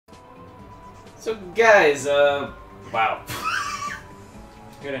So guys, wow.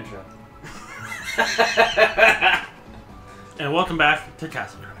 Good intro. And welcome back to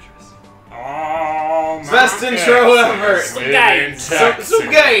Castle Crashers. Oh, Best intro ever. So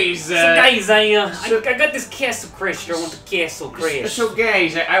guys, I got this Castle Crasher. I want the Castle Crash. So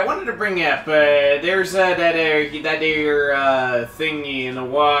guys, I wanted to bring up, there's that thingy in the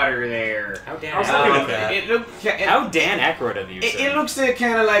water there. How Dan? I was looking at that. How Dan Aykroyd of you? It looks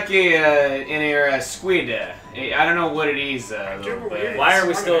kind of like a squid. I don't know what it is. Little bit. Why are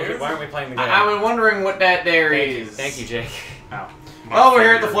we still? Why aren't we playing the game? I'm wondering what that there is. Thank you, Jake. Oh. Well, we're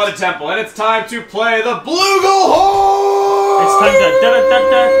here at the Flooded Temple, and it's time to play the Bluegill Horn! It's time to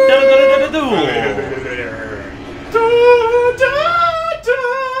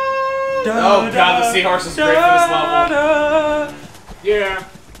Oh god, the seahorse is great for this level. Yeah.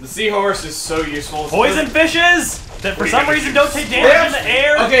 The seahorse is so useful. Poison fishes that for some reason don't take damage in the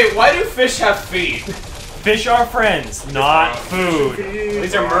air. Okay, why do fish have feet? Fish are friends, not food.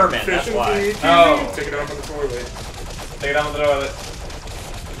 These are mermen, that's why. Oh. Take it off on the toilet. Take it out of the toilet.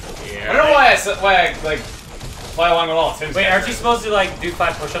 Yeah. I don't know why I like fly along with all Tim's. Wait, aren't you supposed to like do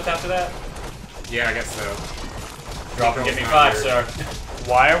 5 push-ups after that? Yeah, I guess so. Drop and give me 5, sir.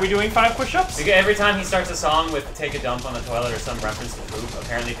 Why are we doing 5 push-ups? Because every time he starts a song with "take a dump on the toilet" or some reference to poop,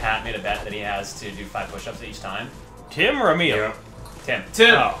 apparently Pat made a bet that he has to do 5 push-ups each time. Tim or Emil? Yeah. Tim.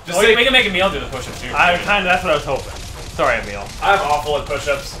 Oh. Just Oh, say, we can make Emil do the push-ups too. That's what I was hoping. Sorry, Emil. I'm awful at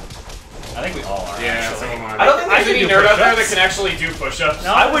push-ups. I think we all are. Yeah, actually. so am I don't think I there's can any do nerd out there that push-ups. can actually do push-ups.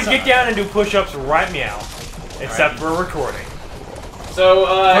 No. I would get down and do push-ups right meow. Except for recording. So,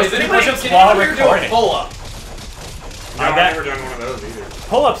 Push- is do anybody push-ups can while anyone here do a recording. pull-up? No, I've never done one of those either.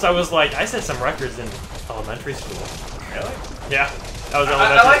 Pull-ups, I was like, I set some records in elementary school. Really? Yeah. That was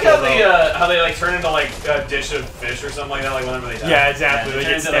I elementary like school, how they like turn into like a dish of fish or something like that, like whenever they die. Yeah, exactly. Yeah, They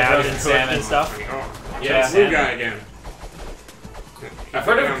turn get into, like, stabbed roasted and cooked salmon. and stuff. Oh, Yeah. blue guy again. I've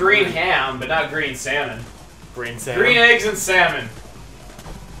heard of green ham, but not green salmon. Green salmon. Green eggs and salmon.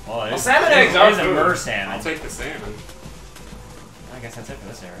 Well, salmon eggs are is a food. mer salmon. I'll take the salmon. I guess that's it for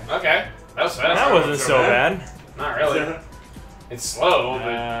this area. Okay, that was fast. That wasn't so bad. bad. Not really. It's slow,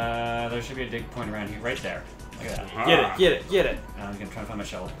 but There should be a dig point around here, right there. Look at that. Ah. Get it. I'm gonna try to find my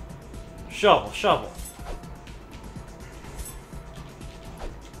shovel. Shovel.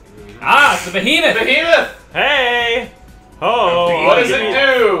 Ah, it's the behemoth! Behemoth! Hey! Oh! What does it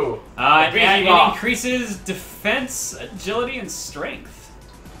do? It Behemoth. increases defense, agility, and strength.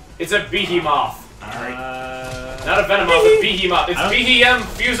 It's a behemoth. Alright. Not a venomoth, it's behemoth. It's I don't- BHM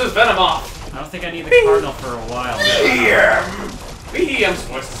fuses venomoth. I don't think I need the cardinal for a while. BHM's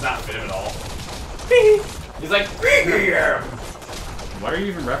voice does not fit him at all. He's like, BHM. What are you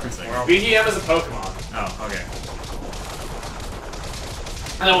even referencing? BHM is a Pokemon. Oh, okay.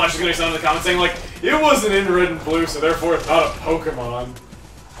 And then watch, there's gonna be someone in the comments saying like, it wasn't in red and blue, so therefore it's not a Pokemon.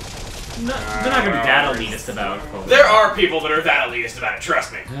 No, they're not gonna be that elitist about Pokemon. There are people that are that elitist about it,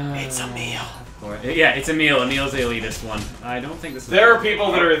 trust me. It's a meal. Yeah, it's Emil. Emil's the elitist one. I don't think this is... There are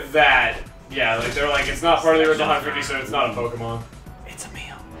people that are that, yeah, like they're like, it's not part of the original 150, so it's not a Pokemon. It's a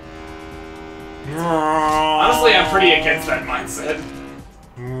meal. Honestly, I'm pretty against that mindset.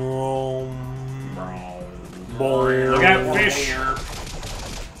 Look out, fish.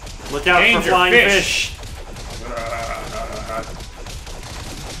 Look out Danger, for flying fish. fish.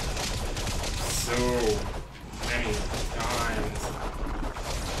 So many times.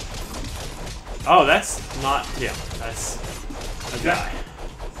 Oh, that's not Tim. That's a guy.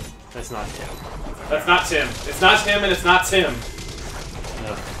 That's not Tim. That's not Tim. It's not him and it's not Tim.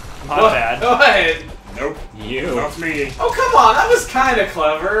 No. Not bad. What? Nope. You. Not me. Oh, come on, that was kind of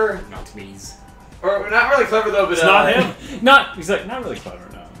clever. Not me's. Or, not really clever though, but It's not him. He's like, not really clever,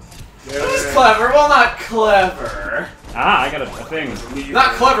 no. It was clever, well not clever. Ah, I got a thing.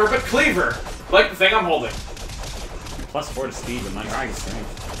 Not clever, but cleaver. Like the thing I'm holding. +4 to speed with minus 3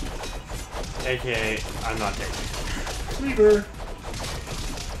 strength. AKA, I'm not taking. Cleaver.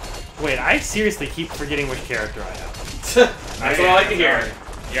 Wait, I seriously keep forgetting which character I have. That's what I like to hear.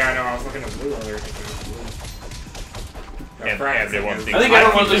 Yeah, I know. I was looking at blue earlier. Everyone I think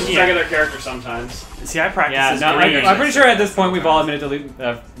everyone loses track of their character sometimes. See, I practice Yeah, this no, green. I'm pretty sure at this point we've all admitted to looking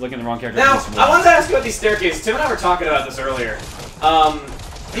at the wrong character. Now, Just I once. wanted to ask you about these staircases. Tim and I were talking about this earlier.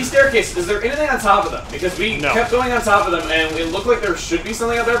 These staircases, is there anything on top of them? Because we No. kept going on top of them, and it looked like there should be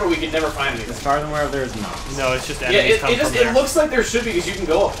something up there, but we could never find anything. As far as I'm aware of, there is not. No, it's just Yeah, enemies it come from there. it looks like there should be because you can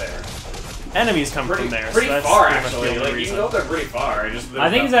go up there. Enemies come Pretty, from there. pretty so that's far pretty much the actually. only Like you reason. can go up there pretty far. I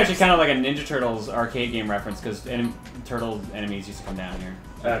think it's actually kind of like a Ninja Turtles arcade game reference because turtle enemies used to come down here.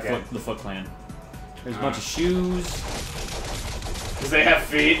 Okay. The Foot Clan. There's a bunch of shoes. Because they have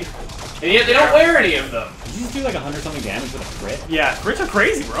feet. And yet they don't wear any of them. Did you just do like 100-something damage with a crit? Yeah, crits are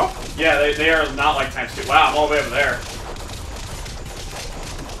crazy, bro. Yeah, they are not like ×2. Wow, I'm all the way over there.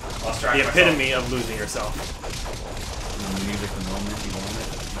 Lost track The of myself. epitome of losing yourself. The music, the moment you want it,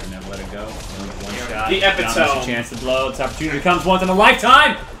 better never let it go. Only one shot. The Not much epitome. a chance to blow. This opportunity comes once in a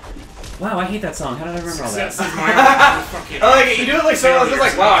lifetime. Wow, I hate that song. How did I remember all that? Success is my fucking I like it. You do it like so. It's just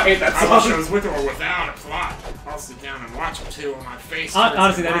like, wow, I hate that I watch song. shows with or without a plot. I'll sit down and watch them too on my face.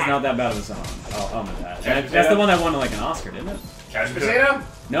 Honestly, that is not that bad of a song. I'll own that. And that's the one that won like an Oscar, didn't it? Couch potato?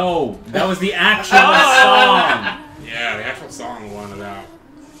 No, that was the actual song. Yeah, the actual song won it out.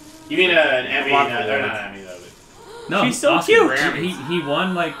 You mean an Emmy? Block They're awards. not an Emmy though. No, She's so Oscar. cute. He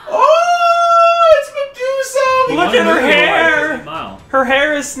won like. Oh, it's Medusa! he Look won at her movie award hair! for Mile. Her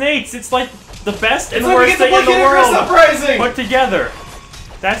hair is snakes. It's like the best and It's like we worst get the thing in the Black Chris world Uprising! put together.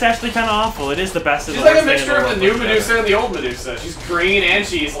 That's actually kind of awful. It is the best and She's the like a worst thing in mixture of the world new put together. Medusa and the old Medusa. She's green and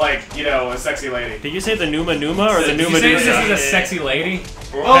she's like, you know, a sexy lady. Did you say the Numa Numa or the Did new you say Medusa? this is a sexy lady?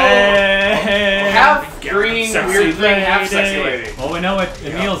 Oh, Hey, half green, Sexy weird thing, half lady. sexy lady. Well, we know what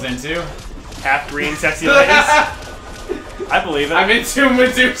Emil's into. half green sexy ladies. I believe it. I'm into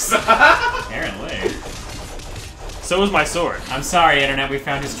Medusa. Apparently. So is my sword. I'm sorry, Internet. We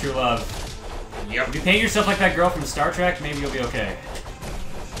found his true love. Yep. If you paint yourself like that girl from Star Trek, maybe you'll be okay.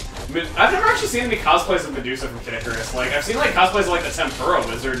 I've never actually seen any cosplays of Medusa from Kid Icarus. Like, I've seen like cosplays of like the Tempura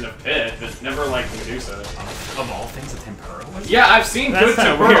Wizard in the Pit, but never like Medusa. Of all things, a tempura was. Yeah, I've seen That's good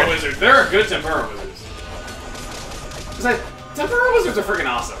kinda Tempura weird. Wizards. There are good Tempura Wizards. It's like, Tempura Wizards are freaking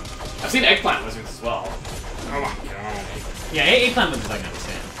awesome. I've seen Eggplant Wizards as well. Oh my god. Yeah, Eggplant was like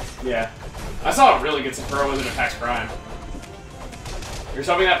understand. Yeah. I saw a really good Tempura Wizard in PAX Prime. You're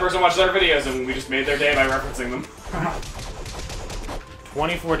hoping that person watched our videos and we just made their day by referencing them.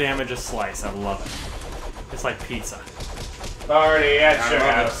 24 damage a slice. I love it. It's like pizza. Party at I your love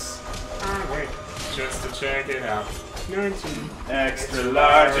it. house. Oh, wait. Just to check it out. 19. Extra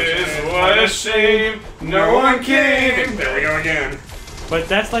large is what a shame. No one came. There we go again. But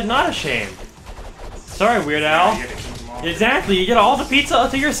that's like not a shame. Sorry, Weird Al. You get to keep them all. Exactly. You get all the pizza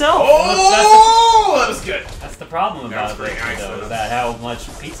to yourself. Oh, that was good. That's the problem That was about pretty it, nice, though, though. is that how much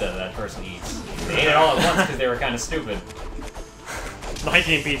pizza that person eats. They ate it all at once because they were kind of stupid.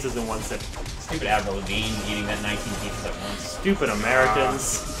 19 pizzas in one sitting. Stupid Avril Lavigne eating that 19 pizzas at once. Stupid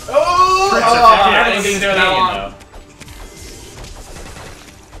Americans. Oh, Prince oh, of I Tennis. didn't do that Canadian, one. though.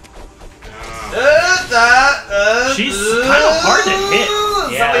 She's kind of hard to hit.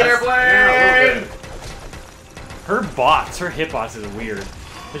 Yeah, Silly that's- airplane. Her bots, her hitbox is weird.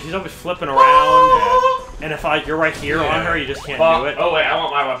 But she's always flipping around. And if you're right here on her, you just can't do it. Oh wait, I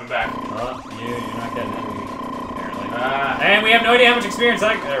want my weapon back. Well, you're not getting it, apparently. And we have no idea how much experience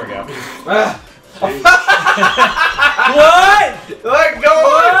I... There we go. What? Let go!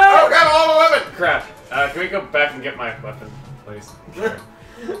 Oh crap! All my weapon. Crap. Can we go back and get my weapon, please? Sure.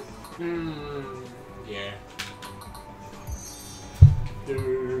 Yeah.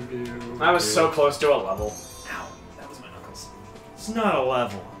 I was so close to a level. Ow! That was my knuckles. It's not a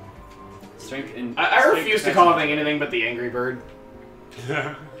level. Strength and... I refuse to call anything anything but the Angry Bird.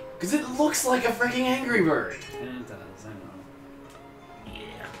 Because it looks like a freaking Angry Bird. It does, I know.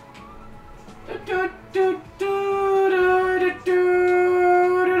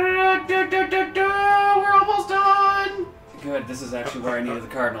 We're almost done! Good, this is actually where I needed the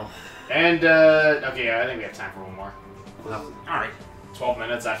cardinal. And, okay, yeah, I think we have time for one more. Alright. 12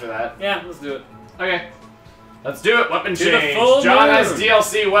 minutes after that. Yeah, let's do it. Okay. Let's do it. Weapon To the change. full John moon. has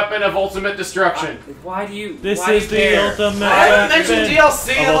DLC Weapon of Ultimate Destruction. Why do you... This why is do you the care? ultimate I haven't mentioned weapon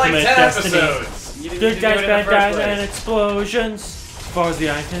DLC in of like ultimate 10 destiny. episodes. You didn't Good do guys, it in the bad first guys, place. and explosions. As far as the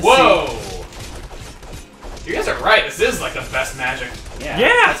eye can Whoa! You guys are right. This is like the best magic. Yeah.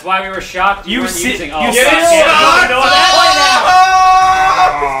 Yeah. That's why we were shocked you You weren't sit- using... you Oh, sit- fuck, Get yeah. it No, no,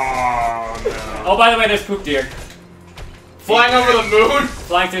 Oh, no. Oh, by the way, there's Poop Deer. Flying over the moon?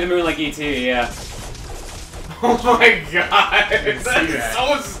 Flying through the moon like E.T., yeah. Oh my god. Didn't see That's that.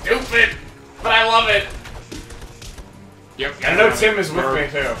 so stupid. But I love it. Yep. I know Tim is with me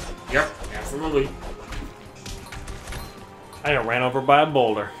too. Yep. Absolutely. I got ran over by a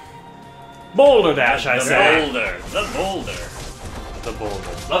boulder. Boulder dash, I say. boulder. The boulder. The boulder.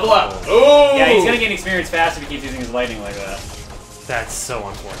 Level up. Ooh. Yeah, he's gonna gain experience fast if he keeps using his lightning like that. That's so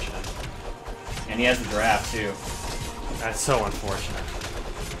unfortunate. And he has the draft, too. That's so unfortunate.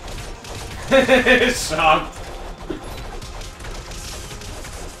 Shocked.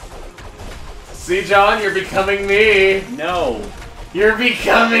 See, John, you're becoming me. No. You're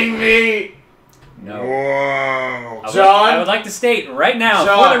becoming me. No. Whoa. I would, John? I would like to state right now,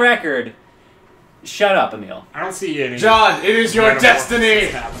 John. for the record, Shut up, Emil. I don't see any. John, it is your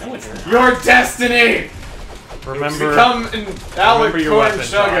destiny! No, it's not. Your destiny! Remember, Become an Alec remember your Corn weapon,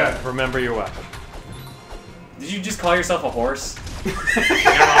 Sugar. John. Remember your weapon. Did you just call yourself a horse? No,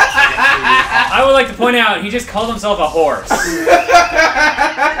 I would like to point out, he just called himself a horse.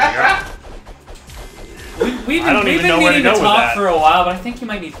 yeah. We've I don't been even know where to needing go to with talk that. for a while, but I think you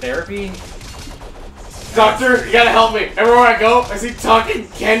might need therapy. Doctor, you gotta help me. Everywhere I go, I see talking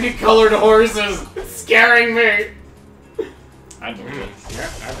candy-colored horses. It's scaring me. I believe it. Yeah,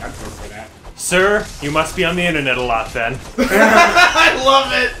 I'd go for that. Sir, you must be on the internet a lot then. I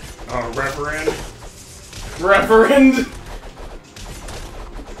love it. Oh, Reverend. Reverend.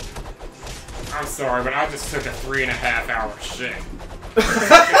 I'm sorry, but I just took a 3.5-hour shit. I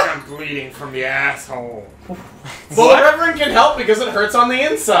think I'm bleeding from the asshole. Well, the Reverend can help because it hurts on the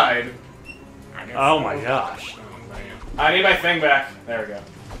inside. I guess Oh so. my gosh. Oh, man. I need my thing back. There we go.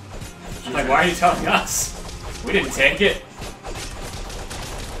 I'm like, why are you telling us? We didn't take it.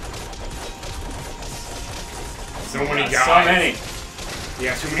 So many guys. So many.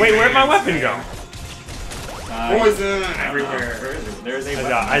 Yeah, too many Wait, where'd my bands, weapon man. go? Poison Where everywhere. is it? There's a I weapon.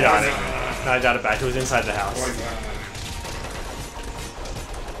 got it. Poison. I got it back. It was inside the house. Poison.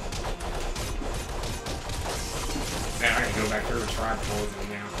 Man, I gotta go back through and try poison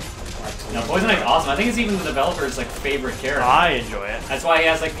now. No, Poison Knight's awesome. I think it's even the developer's like favorite character. I enjoy it. That's why he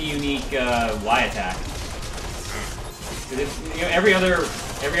has like the unique Y attack. 'Cause you know, every other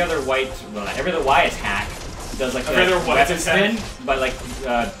white, well, not every other Y attack does like the Every other white weapon attack? spin, but like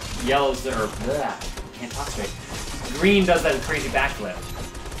yellows or can't talk straight. Green does that crazy backflip.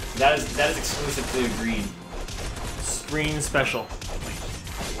 That is exclusive to green. Green special.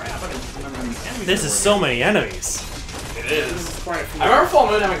 Crap, I don't remember how many enemies This there is were. so many enemies. It This is. is quite a few. I remember Full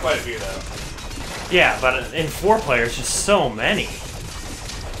Moon having quite a few though. Yeah, but in 4 players, just so many.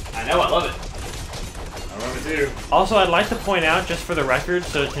 I know, I love it. I love it too. Also, I'd like to point out, just for the record,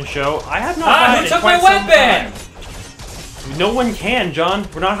 so it can show, I have not Ah, died who in took my quite some weapon? time. No one can, John.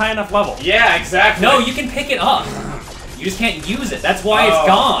 We're not high enough level. Yeah, exactly. No, you can pick it up. You just can't use it. That's why Oh. it's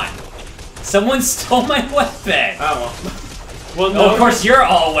gone. Someone stole my weapon. Oh well. Well, Oh, of course you're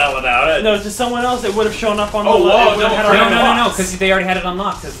all well about it. No, to someone else, it would have shown up on Oh, the whoa, it would have no, had no, a No, random no, no, box. because they already had it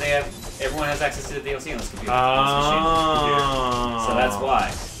unlocked. Because everyone has access to the DLC on this computer. on this machine. Oh. So that's why.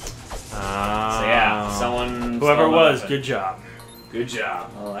 Oh. So yeah, someone. Whoever stole my was, weapon. good job. Good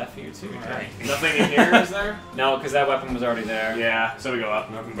job. Well, F you too. Alright. Nothing in here, is there? No, because that weapon was already there. Yeah, so we go up.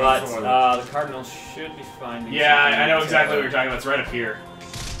 Nothing But toilet. the Cardinal should be finding. Yeah, something I know to- exactly what you're talking about. It's right up here.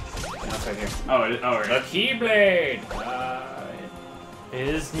 No, it's right here. Oh, it is. Oh, The right. Keyblade. It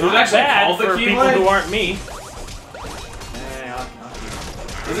is it not actually bad called the for people Keyblade? who aren't me. I'll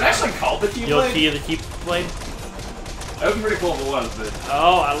Is it actually called the You'll Keyblade? key the Keyblade. That would be pretty cool if it was, but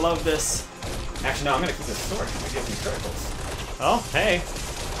Oh, I love this. Actually, no. I'm gonna keep this sword. I'm gonna get some circles. Oh, hey.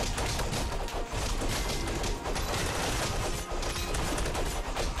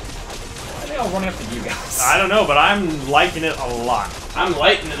 Why are they all running up to you guys? I don't know, but I'm liking it a lot. I'm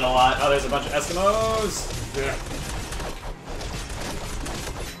lighting it a lot. Oh, there's a bunch of Eskimos. Yeah.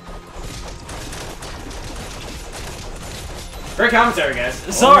 Great commentary, guys.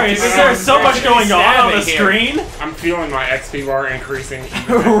 Sorry, there's so much going on the Here. screen. I'm feeling my XP bar increasing.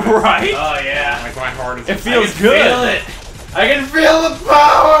 Right? Oh yeah. Like my heart is. It feels I can good. Feel it. I can feel the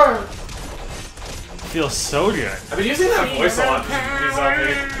power. Feels so good. I've been using that voice a lot.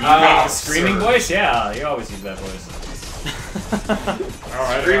 The screaming voice? Yeah, you always use that voice.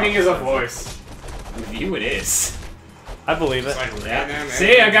 Screaming is a voice. With you, it is. I believe it. Yeah.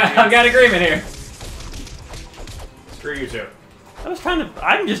 See, I got agreement here. Screw you too.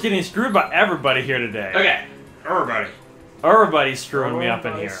 I'm just getting screwed by everybody here today. Okay. Everybody. Everybody's screwing me up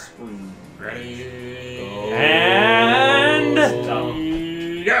in here. Ready? And...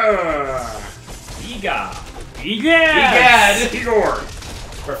 Yeah. Ega. Egad! Igor.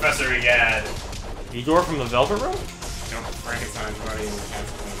 Professor Egad. Igor from the Velvet Room? No, Frankenstein's buddy in the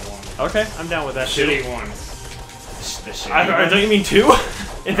Castle one. Okay, I'm down with that too. Shitty one. The shitty. Don't you mean 2?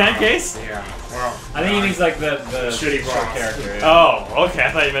 In that case? Yeah. Well. I think he means like the shitty short boss. character. Yeah. Oh, okay,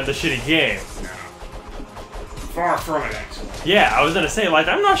 I thought you meant the shitty game. No. Far from it, actually. Yeah, I was gonna say, like,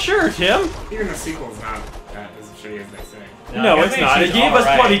 I'm not sure, Tim. Even the sequel's not that as shitty as they say. No, I it's think not. she's It gave us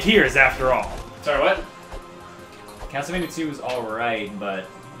alright. bloody tears after all. Sorry, what? Castlevania 2 is alright, but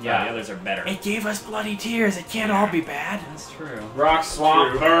yeah, the others are better. It gave us bloody tears. It can't all be bad. That's true. Rock Swamp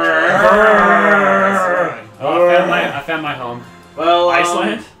True. Burn. Oh, I found my home. Well,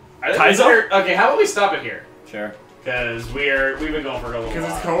 Iceland? I think Kaizo? we're- Okay, how about we stop it here? Sure. Because we've been going for a little while.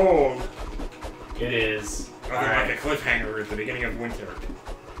 Because it's cold. It is. Nothing like a cliffhanger at the beginning of winter.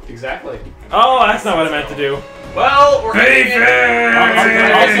 Exactly. Oh, that's not what I meant to do. Well, we're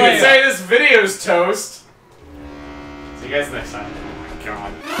I'll gonna say this video's toast. See you guys next time.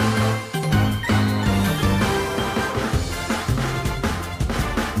 God.